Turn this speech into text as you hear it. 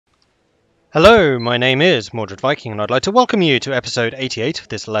Hello, my name is Mordred Viking, and I'd like to welcome you to episode 88 of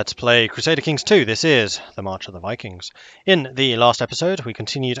this Let's Play Crusader Kings II. This is the March of the Vikings. In the last episode, we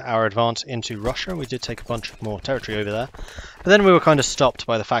continued our advance into Russia. We did take a bunch more territory over there, but then we were kind of stopped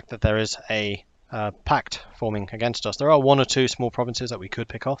by the fact that there is a pact forming against us. There are one or two small provinces that we could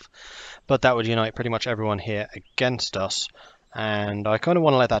pick off, but that would unite pretty much everyone here against us. And I kind of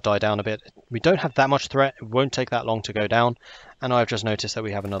want to let that die down a bit. We don't have that much threat, it won't take that long to go down, and I've just noticed that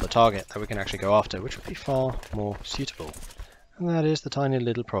we have another target that we can actually go after, which would be far more suitable. And that is the tiny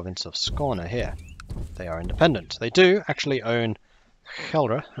little province of Skåne here. They are independent. They do actually own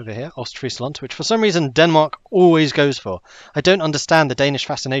Helra over here, Ostfriesland, which for some reason Denmark always goes for. I don't understand the Danish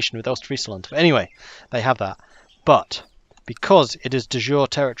fascination with Ostfriesland, but anyway, they have that. But because it is de jure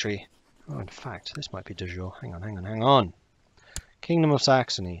territory, oh, in fact, this might be de jure. Hang on. Kingdom of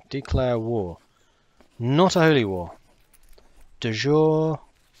Saxony, declare war. Not a holy war. De jure.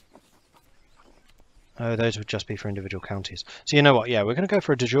 Oh, those would just be for individual counties. So you know what? Yeah, we're going to go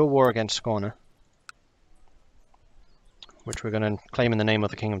for a de jure war against Skåne, which we're going to claim in the name of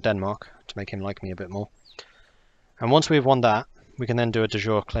the King of Denmark to make him like me a bit more. And once we've won that, we can then do a de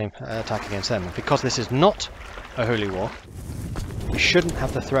jure claim attack against them. Because this is not a holy war, we shouldn't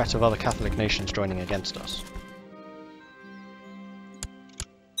have the threat of other Catholic nations joining against us.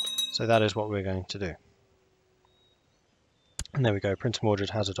 So that is what we're going to do. And there we go, Prince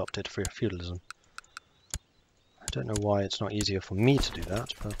Mordred has adopted feudalism. I don't know why it's not easier for me to do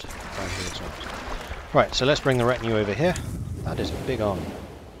that, but apparently it's not. Right, so let's bring the retinue over here. That is a big army.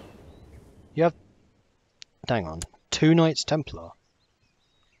 You have, hang on, 2 Knights Templar.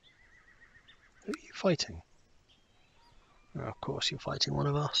 Who are you fighting? Oh, of course you're fighting one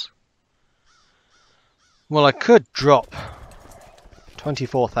of us. Well, I could drop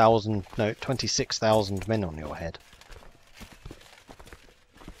 26,000 men on your head.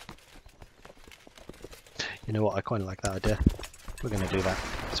 You know what, I kind of like that idea. We're going to do that.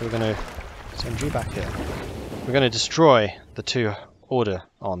 So we're going to send you back here. We're going to destroy the 2 Order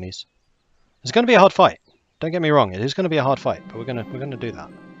armies. It's going to be a hard fight. Don't get me wrong, it is going to be a hard fight, but we're going to do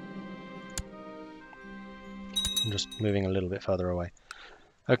that. I'm just moving a little bit further away.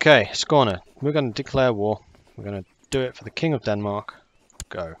 Okay, Skåne. We're going to declare war. We're going to do it for the King of Denmark.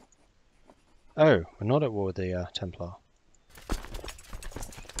 Go. Oh, we're not at war with the Templar.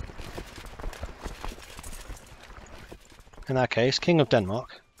 In that case, King of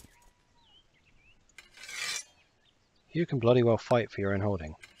Denmark, you can bloody well fight for your own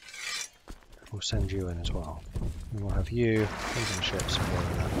holding. We'll send you in as well. And we'll have you taking ships and all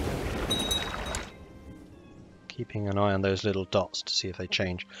of that. Keeping an eye on those little dots to see if they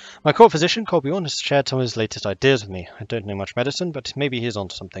change. My court physician, Kolbjorn, has shared some of his latest ideas with me. I don't know much medicine, but maybe he's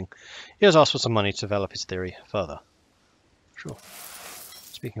onto something. He has asked for some money to develop his theory further. Sure.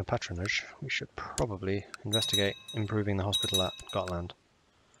 Speaking of patronage, we should probably investigate improving the hospital at Gotland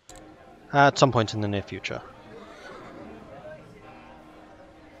at some point in the near future.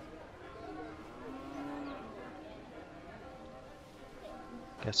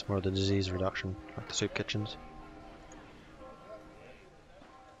 Get some more of the disease reduction, like the soup kitchens.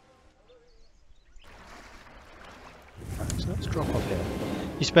 So let's drop off here.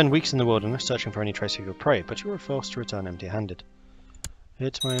 You spend weeks in the wilderness searching for any trace of your prey, but you are forced to return empty-handed.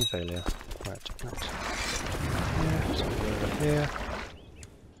 It's my own failure. Right, here, so over here.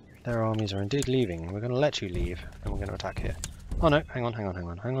 Their armies are indeed leaving. We're going to let you leave, and we're going to attack here. Oh no, hang on.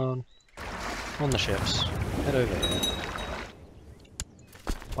 On the ships. Head over here.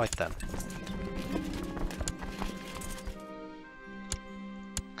 Fight them.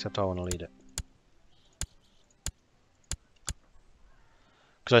 Except I want to lead it.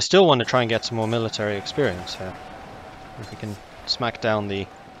 Because I still want to try and get some more military experience here. If we can smack down the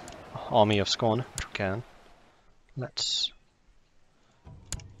army of Skåne, which we can. Let's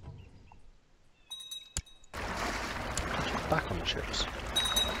get back on the ships.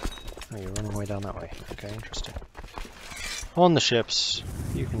 Oh, you're running way down that way. Okay, interesting. On the ships,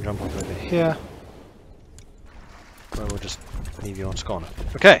 you can jump up over here. Where we'll just leave you on Skåne.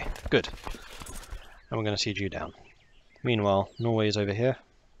 Okay, good. And we're going to siege you down. Meanwhile, Norway is over here,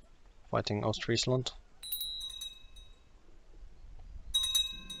 fighting Ostfriesland.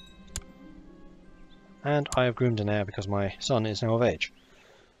 And I have groomed an heir because my son is now of age.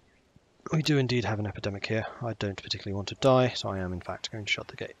 We do indeed have an epidemic here. I don't particularly want to die, so I am in fact going to shut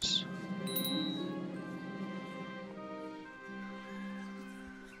the gates.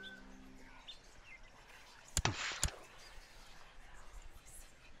 Poof.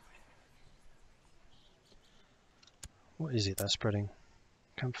 What is it that's spreading?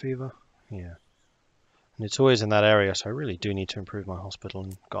 Camp fever? Yeah. And it's always in that area, so I really do need to improve my hospital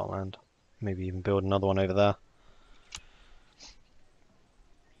in Gotland. Maybe even build another one over there.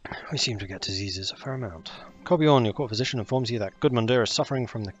 We seem to get diseases a fair amount. Corbjorn, your court physician, informs you that Gudmundur is suffering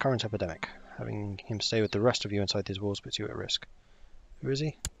from the current epidemic. Having him stay with the rest of you inside these walls puts you at risk. Who is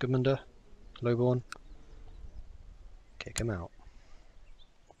he? Gudmundur? Lowborn? Kick him out.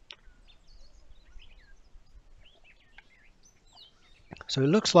 So it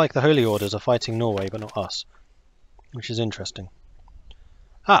looks like the Holy Orders are fighting Norway, but not us. Which is interesting.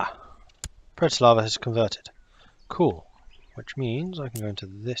 Ah! Predslava has converted. Cool. Which means I can go into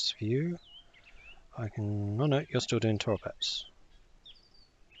this view. I can... Oh no, you're still doing Torpets.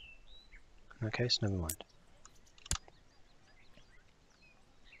 In that case, never mind.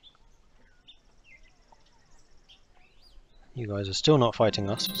 You guys are still not fighting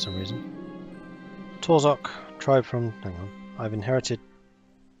us for some reason. Torzok, tribe from... Hang on. I've inherited...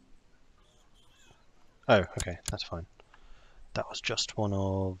 Oh, okay, that's fine. That was just one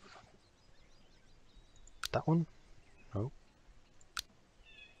of... That one? No.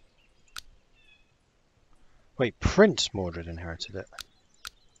 Wait, Prince Mordred inherited it.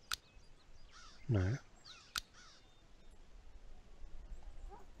 No.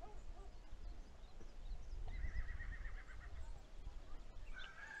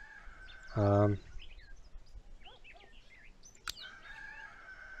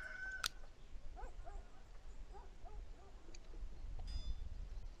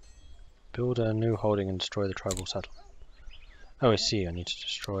 Build a new holding and destroy the tribal settlement. Oh, I see. I need to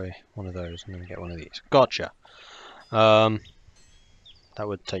destroy one of those and then get one of these. Gotcha. That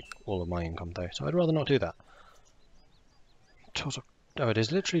would take all of my income though, so I'd rather not do that. Oh, it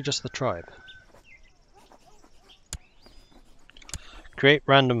is literally just the tribe. Create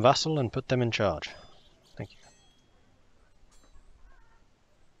random vassal and put them in charge. Thank you.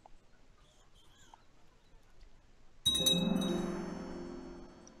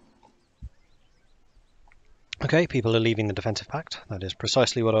 Okay, people are leaving the defensive pact. That is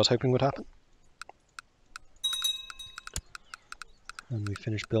precisely what I was hoping would happen. And we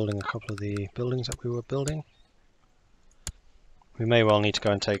finished building a couple of the buildings that we were building. We may well need to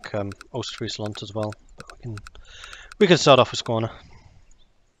go and take Ostfriesland as well, but we can start off with Skåne.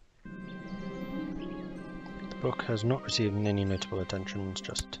 The book has not received any notable attention. It's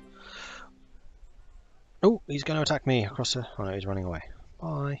just... Oh, he's going to attack me across the... Oh no, he's running away.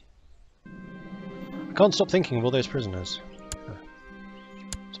 Bye. I can't stop thinking of all those prisoners.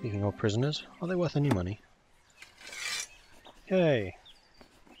 Speaking of prisoners, are they worth any money? Yay.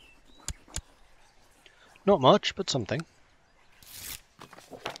 Not much, but something.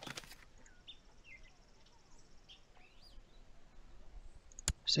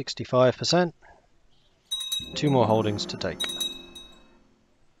 %65%. 2 more holdings to take.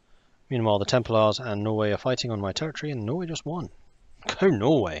 Meanwhile, the Templars and Norway are fighting on my territory, and Norway just won. Go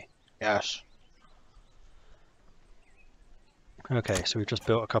Norway! Yes. Okay, so we've just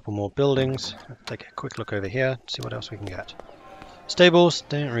built a couple more buildings. Let's take a quick look over here, see what else we can get. Stables,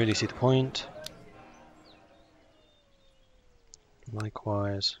 don't really see the point.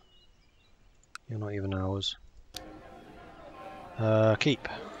 Likewise. You're not even ours. Keep.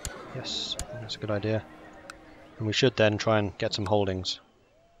 Yes, I think that's a good idea. And we should then try and get some holdings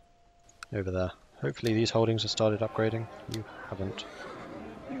over there. Hopefully these holdings have started upgrading. You haven't.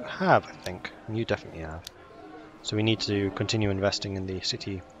 You have, I think. And you definitely have. So we need to continue investing in the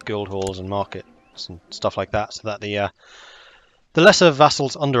city guild halls and markets and stuff like that, so that the lesser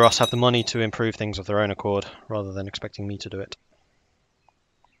vassals under us have the money to improve things of their own accord, rather than expecting me to do it.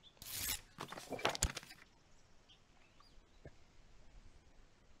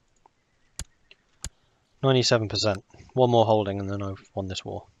 %97%. One more holding and then I've won this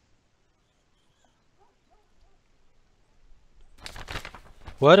war.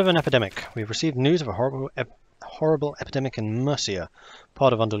 Word of an epidemic. We've received news of a horrible epidemic in Murcia,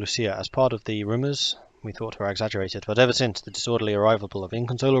 part of Andalusia. As part of the rumours we thought were exaggerated, but ever since the disorderly arrival of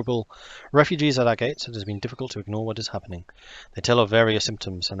inconsolable refugees at our gates, it has been difficult to ignore what is happening. They tell of various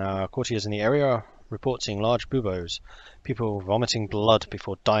symptoms, and our courtiers in the area report seeing large buboes, people vomiting blood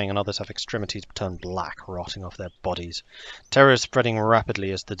before dying, and others have extremities turned black, rotting off their bodies. Terror is spreading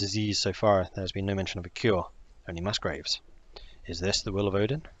rapidly as the disease. So far, there has been no mention of a cure, only mass graves. Is this the will of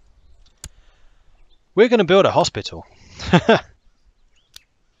Odin? We're going to build a hospital.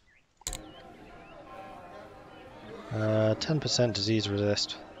 10% disease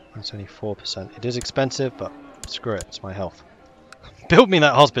resist. That's only 4%. It is expensive, but screw it. It's my health. Build me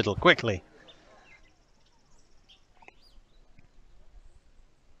that hospital, quickly.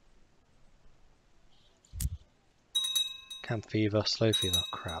 Camp fever, slow fever.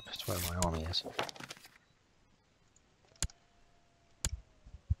 Crap, it's where my army is.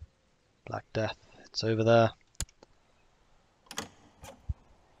 Black Death, it's over there.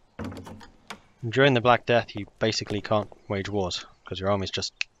 And during the Black Death you basically can't wage wars, because your armies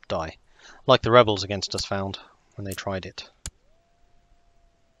just die. Like the rebels against us found when they tried it.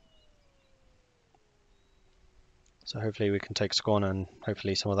 So hopefully we can take Scorn and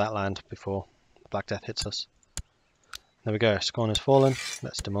hopefully some of that land before the Black Death hits us. There we go, Scorn has fallen.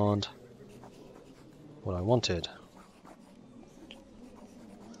 Let's demand what I wanted.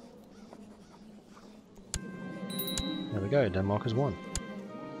 There we go, Denmark has won.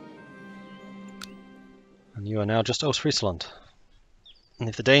 And you are now just Ostfriesland. And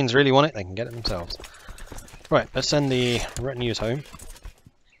if the Danes really want it, they can get it themselves. Right, let's send the retinues home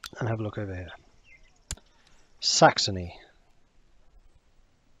and have a look over here. Saxony.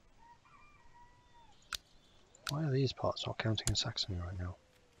 Why are these parts not counting in Saxony right now?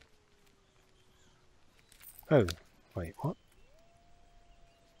 Oh, wait, what?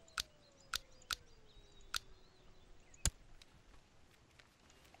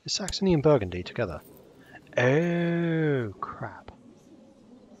 Is Saxony and Burgundy together? Oh, crap.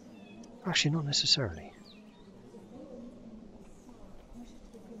 Actually, not necessarily.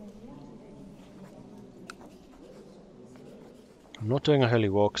 I'm not doing a holy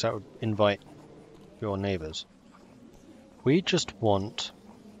war because that would invite your neighbours. We just want...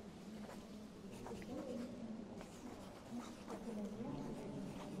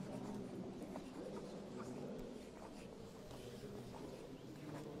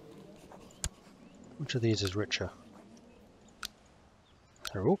 Which of these is richer?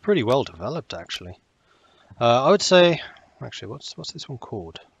 They're all pretty well developed, actually. I would say... Actually, what's this one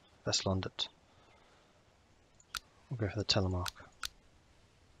called? Vestlandet. We'll go for the Telemark.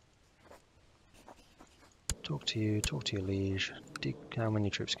 Talk to your liege. How many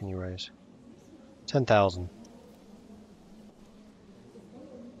troops can you raise? 10,000.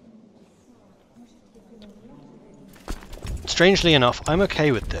 Strangely enough, I'm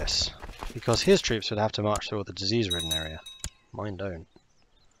okay with this, because his troops would have to march through the disease-ridden area. Mine don't.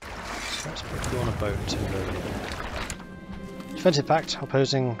 So let's put you on a boat and go over here. Defensive Pact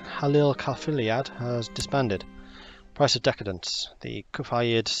opposing Halil Kafiliad has disbanded. Price of decadence. The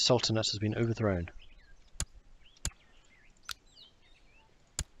Kufayid Sultanate has been overthrown.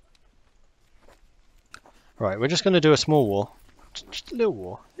 Right, we're just going to do a small war. Just a little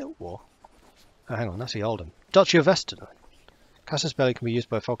war. Oh, hang on, that's the Ealdom. Duchy of Vestland. Casus Belli can be used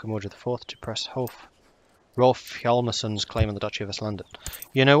by Falcon Mordred IV to press Rolf Hjalmarsson's claim on the Duchy of Vestlandet.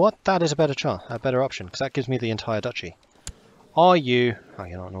 You know what? That is a better option, because that gives me the entire duchy. Are you... Oh,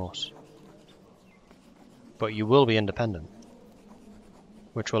 you're not Norse. But you will be independent,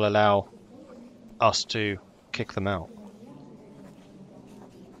 which will allow us to kick them out.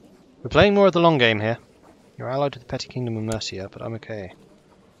 We're playing more of the long game here. You're allied with the petty kingdom of Mercia, but I'm okay.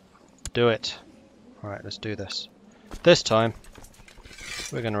 Do it. Alright, let's do this. This time,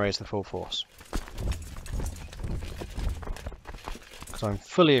 we're going to raise the full force. Because I'm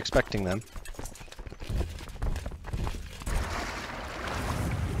fully expecting them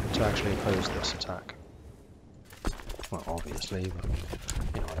to actually oppose this attack. Well, obviously, but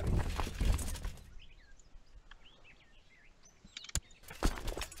you know what I mean.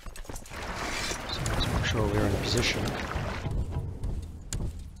 So let's make sure we're in a position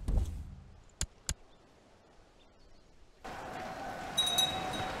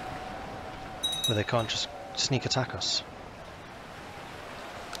where they can't just sneak attack us.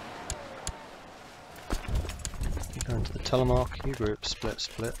 You go into the Telemark, you group, split.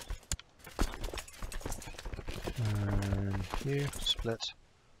 And you split.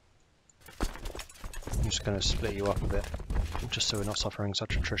 I'm just going to split you up a bit, just so we're not suffering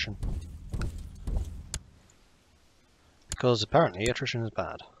such attrition. Because apparently attrition is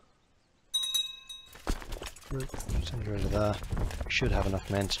bad. Group, send you over there. We should have enough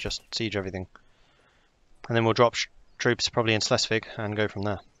men to just siege everything. And then we'll drop troops probably in Schleswig and go from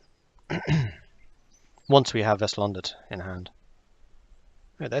there. Once we have Vestlandet in hand.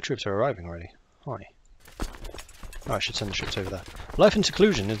 Oh, their troops are arriving already. Hi. Oh, I should send the ships over there. Life in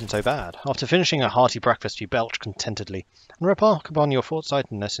seclusion isn't so bad. After finishing a hearty breakfast, you belch contentedly, and remark upon your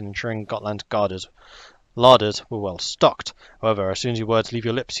foresightedness in ensuring Gotland's larders were well stocked. However, as soon as your words leave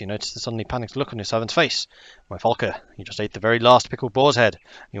your lips, you notice the suddenly panicked look on your servant's face. My Falker, you just ate the very last pickled boar's head.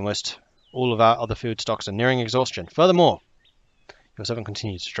 Almost all of our other food stocks are nearing exhaustion. Furthermore, your servant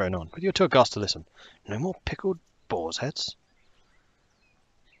continues to drone on, but you're too aghast to listen. No more pickled boar's heads?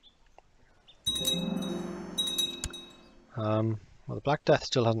 Well, the Black Death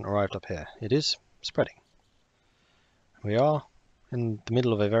still hasn't arrived up here. It is spreading. We are in the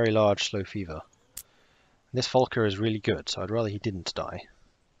middle of a very large slow fever. This Falker is really good, so I'd rather he didn't die.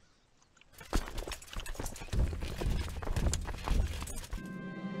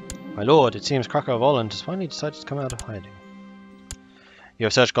 My lord, it seems Krakow of Holland has finally decided to come out of hiding. You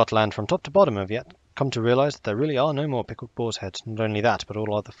have searched Gotland from top to bottom, and have yet come to realize that there really are no more pickled boar's heads. Not only that, but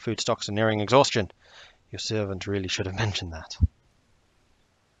all other food stocks are nearing exhaustion. Your servant really should have mentioned that.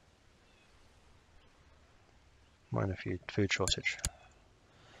 Minor food shortage.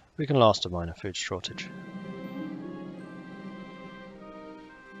 We can last a minor food shortage.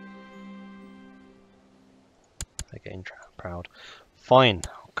 They're getting proud. Fine,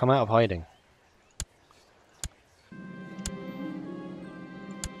 come out of hiding.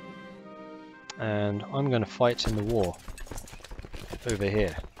 And I'm going to fight in the war over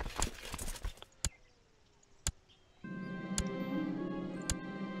here.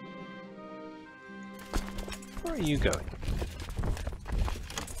 Where are you going?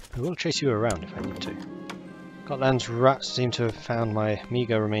 I will chase you around if I need to. Gotland's rats seem to have found my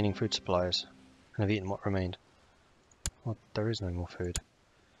meagre remaining food supplies and have eaten what remained. Well, there is no more food.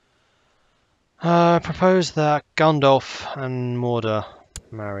 I propose that Gandalf and Mordred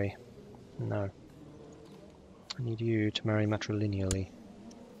marry. No. I need you to marry matrilineally.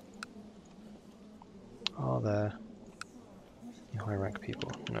 Are there any high rank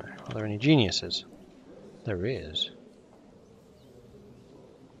people? No. Are there any geniuses? There is.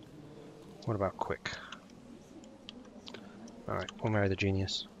 What about quick? Alright, we'll marry the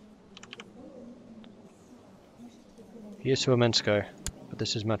genius. He is to Amensko, but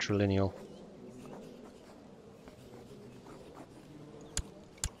this is matrilineal.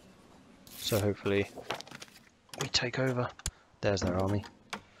 So hopefully we take over. There's their army.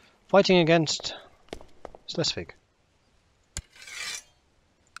 Fighting against Schleswig.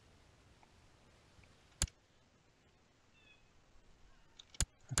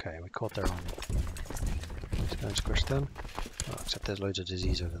 Okay, we caught their army. Let's go and squish them. Oh, except there's loads of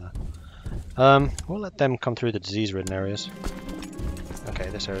disease over there. We'll let them come through the disease-ridden areas. Okay,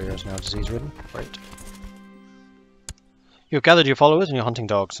 this area is now disease-ridden. Great. You have gathered your followers and your hunting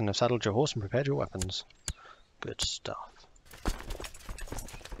dogs and have saddled your horse and prepared your weapons. Good stuff.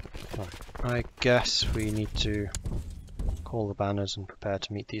 Right, I guess we need to call the banners and prepare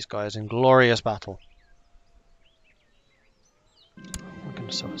to meet these guys in glorious battle. We're going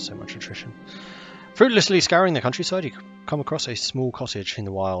to suffer so much attrition. Fruitlessly scouring the countryside, you come across a small cottage in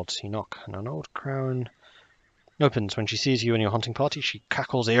the wilds. You knock, and an old crone opens. When she sees you and your hunting party, she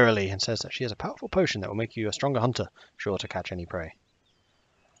cackles eerily and says that she has a powerful potion that will make you a stronger hunter, sure to catch any prey.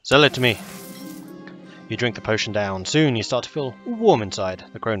 Sell it to me. You drink the potion down. Soon you start to feel warm inside.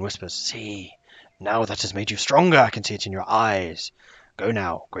 The crone whispers, "See, now that has made you stronger. I can see it in your eyes. Go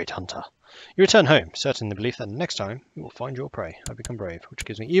now, great hunter." You return home, certain in the belief that next time you will find your prey. I become brave, which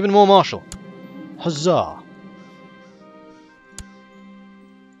gives me even more martial. Huzzah!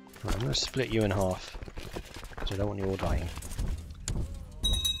 Right, I'm going to split you in half, because I don't want you all dying.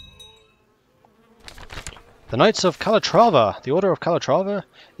 The Knights of Calatrava. The Order of Calatrava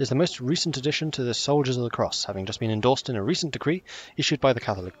is the most recent addition to the Soldiers of the Cross, having just been endorsed in a recent decree issued by the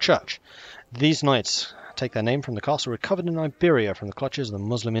Catholic Church. These knights take their name from the castle recovered in Iberia from the clutches of the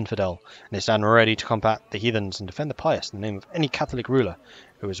Muslim infidel, and they stand ready to combat the heathens and defend the pious in the name of any Catholic ruler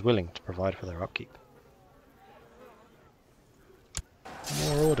who is willing to provide for their upkeep.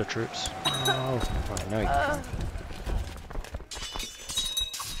 More order troops. Oh, right, now you can.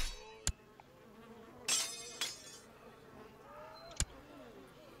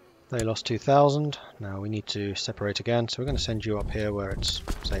 They lost 2,000. Now we need to separate again, so we're going to send you up here where it's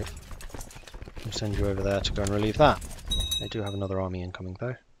safe. We'll send you over there to go and relieve that. They do have another army incoming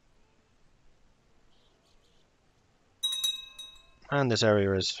though. And this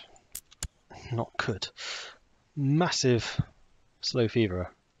area is not good. Massive slow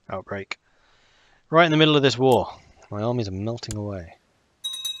fever outbreak. Right in the middle of this war. My armies are melting away.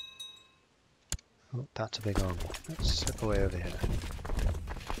 Oh, that's a big army. Let's slip away over here.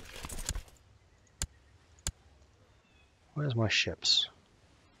 Where's my ships?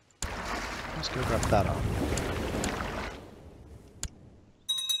 Let's go grab that army.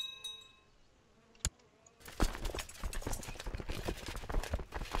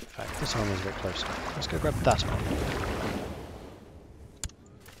 In fact, this army is a bit closer. Let's go grab that army.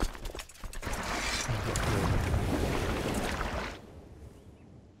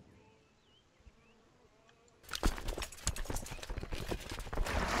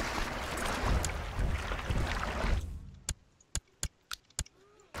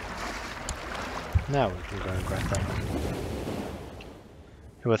 Now we can go and grab that one.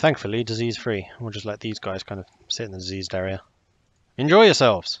 Who are thankfully disease-free. We'll just let these guys kind of sit in the diseased area. Enjoy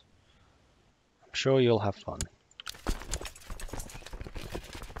yourselves! I'm sure you'll have fun.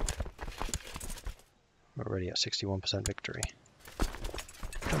 We're already at 61% victory.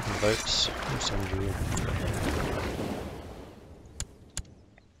 Jumping boats. We'll send you.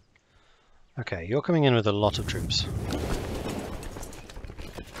 Okay, you're coming in with a lot of troops. So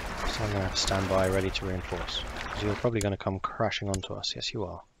I'm going to have to stand by ready to reinforce. Because you're probably going to come crashing onto us. Yes, you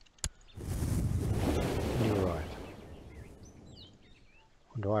are. When do you arrive?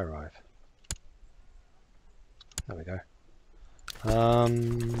 When do I arrive? There we go.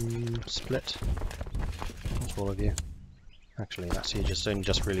 Split. That's all of you. Actually, that siege has only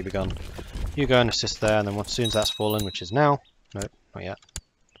just really begun. You go and assist there, and then as soon as that's fallen, which is now... No, not yet.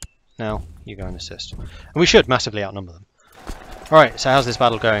 Now, you go and assist. And we should massively outnumber them. Alright, so how's this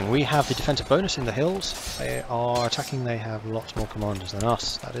battle going? We have the defensive bonus in the hills. They are attacking, they have lots more commanders than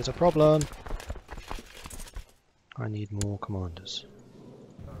us. That is a problem. I need more commanders.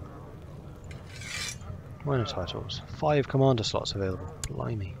 Minor titles. 5 commander slots available.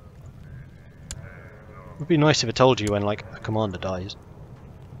 Blimey. It would be nice if it told you when, like, a commander dies.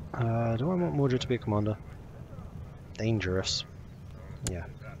 Do I want Mordred to be a commander? Dangerous. Yeah.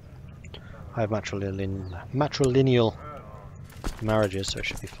 I have matrilineal marriages, so it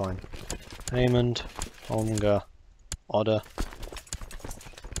should be fine. Aemond, Holmgard, Oda,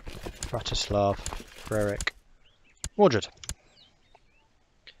 Bratislav, Freric, Mordred.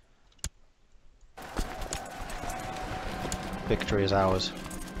 Victory is ours,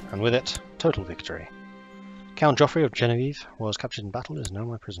 and with it, total victory. Count Joffrey of Genevieve was captured in battle and is now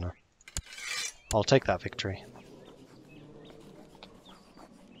my prisoner. I'll take that victory.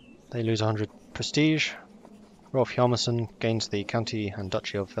 They lose 100 prestige. Rolf Hjalmarsson gains the county and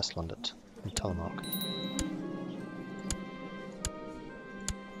duchy of Vestlandet in Telemark.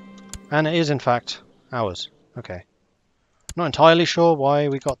 And it is in fact ours. Okay. Not entirely sure why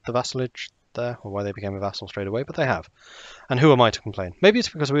we got the vassalage there, or why they became a vassal straight away, but they have. And who am I to complain? Maybe it's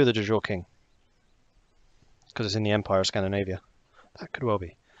because we were the de jure king. Because it's in the Empire of Scandinavia. That could well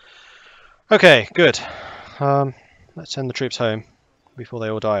be. Okay, good. Let's send the troops home before they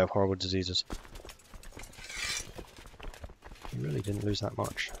all die of horrible diseases. You really didn't lose that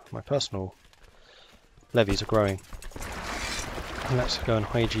much. My personal levies are growing. Let's go and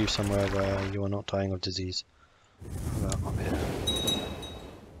hide you somewhere where you are not dying of disease. How about up here?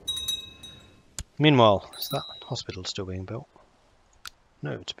 Meanwhile, is that hospital still being built?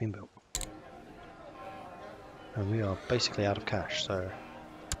 No, it's been built. And we are basically out of cash, so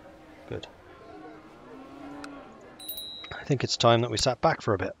good. I think it's time that we sat back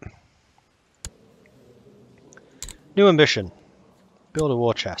for a bit. New ambition. Build a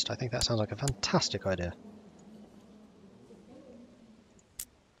war chest. I think that sounds like a fantastic idea.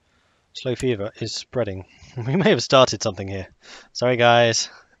 Slow fever is spreading. We may have started something here. Sorry guys,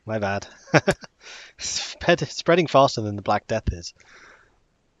 my bad. It's spreading faster than the Black Death is.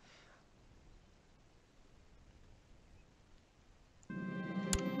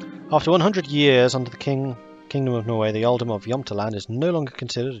 After 100 years under the Kingdom of Norway, the earldom of Jomtland is no longer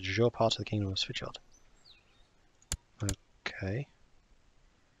considered a de jure part of the Kingdom of Svitjod. Okay.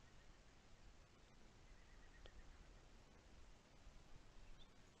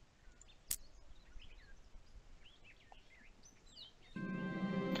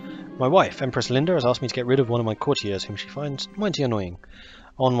 My wife, Empress Linda, has asked me to get rid of one of my courtiers whom she finds mighty annoying.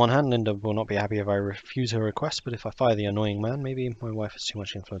 On one hand, Linda will not be happy if I refuse her request, but if I fire the annoying man, maybe my wife has too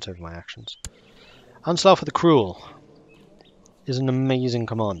much influence over my actions. Anslav the Cruel is an amazing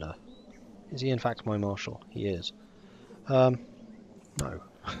commander. Is he in fact my marshal? He is. No.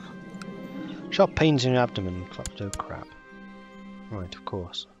 Sharp pains in your abdomen, klepto crap. Right, of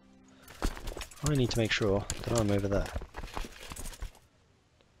course. I need to make sure that I'm over there.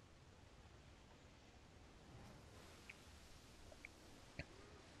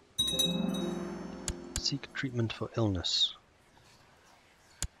 Seek treatment for illness.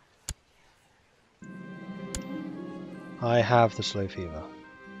 I have the slow fever.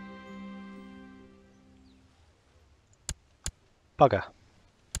 Bugger.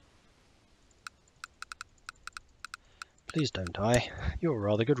 Please don't die. You're a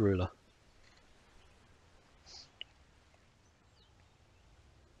rather good ruler.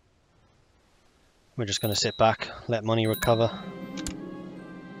 We're just going to sit back, let money recover.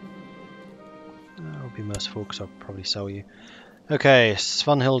 I'll be merciful because I'll probably sell you. Okay,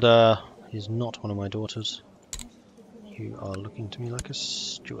 Svanhilda is not one of my daughters. You are looking to me like a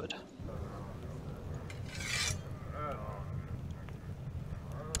steward.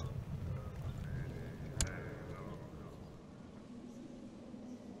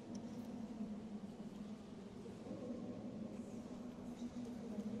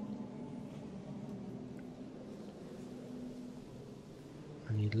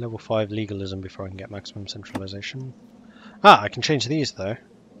 I need level 5 legalism before I can get maximum centralization. Ah, I can change these though.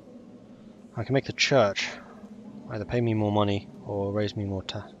 I can make the church either pay me more money or raise me more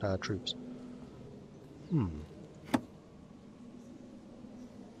troops.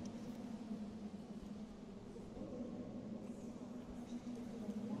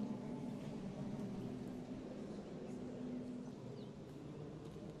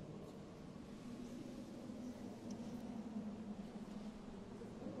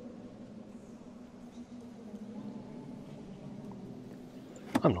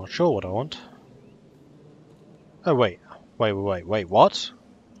 I'm not sure what I want. Oh, wait, what?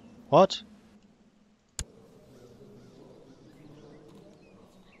 What?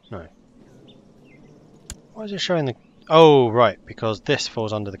 No. Why is it showing the... Oh, right, because this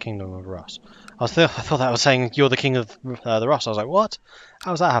falls under the Kingdom of Rus. I thought that was saying you're the king of the Rus. I was like, what?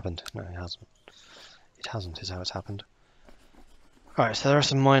 How's that happened? No, it hasn't. It hasn't, is how it's happened. Alright, so there are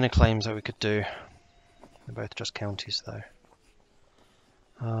some minor claims that we could do. They're both just counties, though.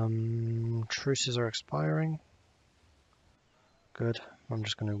 Truces are expiring. Good. I'm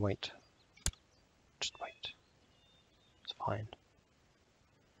just going to wait. Just wait. It's fine.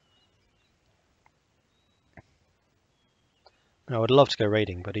 I would love to go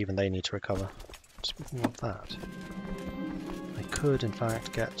raiding, but even they need to recover. Speaking of that, I could in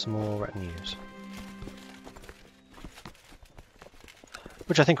fact get some more retinues.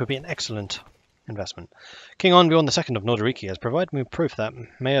 Which I think would be an excellent investment. King Onbjorn II of Norderiki has provided me with proof that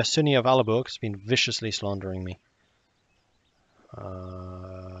Mayor Sunni of Alaburg has been viciously slandering me.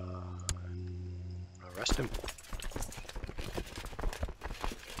 Arrest him.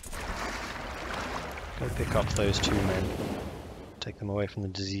 Go pick up those 2 men. Take them away from the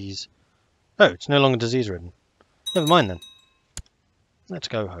disease. Oh, it's no longer disease-ridden. Never mind then. Let's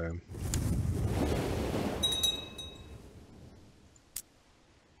go home.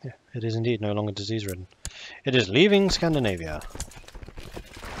 Yeah, it is indeed no longer disease-ridden. It is leaving Scandinavia.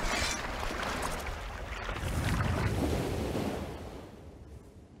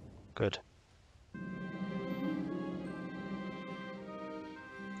 Good.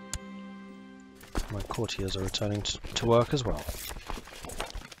 My courtiers are returning to work as well.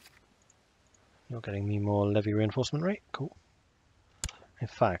 You're getting me more levy reinforcement rate? Cool. In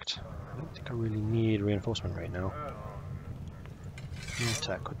fact, I don't think I really need reinforcement rate now.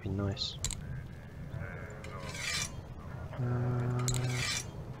 Attack would be nice.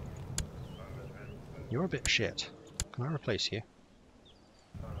 You're a bit shit. Can I replace you?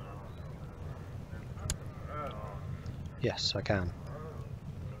 Yes, I can.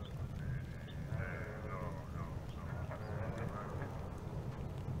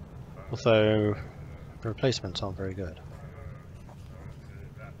 Although the replacements aren't very good.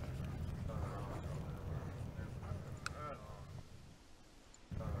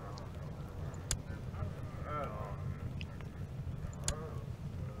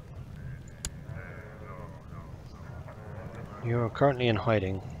 You are currently in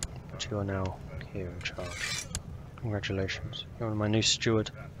hiding, but you are now here in charge. Congratulations. You're my new steward.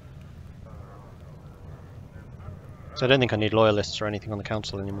 So I don't think I need loyalists or anything on the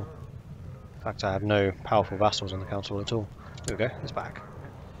council anymore. In fact, I have no powerful vassals on the council at all. There we go, it's back.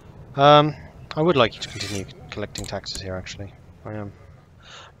 I would like you to continue collecting taxes here, actually. I am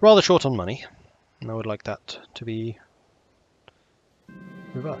rather short on money, and I would like that to be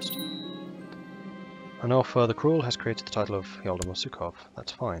reversed. Anolfa the Cruel has created the title of Hyoldemar Sukhov.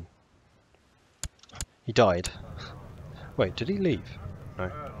 That's fine. He died. Wait, did he leave?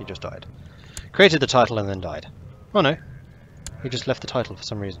 No, he just died. Created the title and then died. Oh no, he just left the title for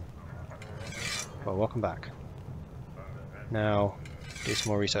some reason. Well, welcome back. Now, do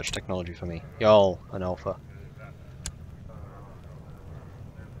some more research technology for me. Y'all, Anolfa.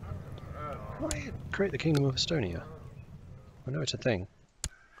 Why create the Kingdom of Estonia? I know it's a thing.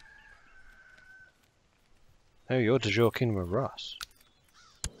 Oh, you're de jure Kingdom of Rus.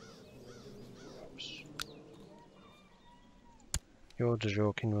 Oops. You're de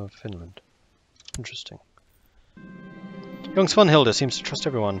jure Kingdom of Finland. Interesting. Young Svanhilda seems to trust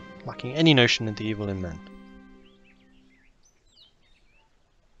everyone, lacking any notion of the evil in men.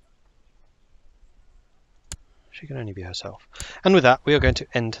 She can only be herself. And with that, we are going to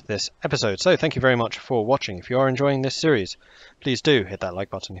end this episode. So thank you very much for watching. If you are enjoying this series, please do hit that like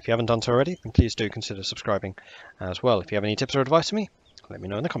button. If you haven't done so already, then please do consider subscribing as well. If you have any tips or advice for me, let me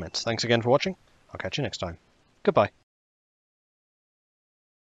know in the comments. Thanks again for watching. I'll catch you next time. Goodbye.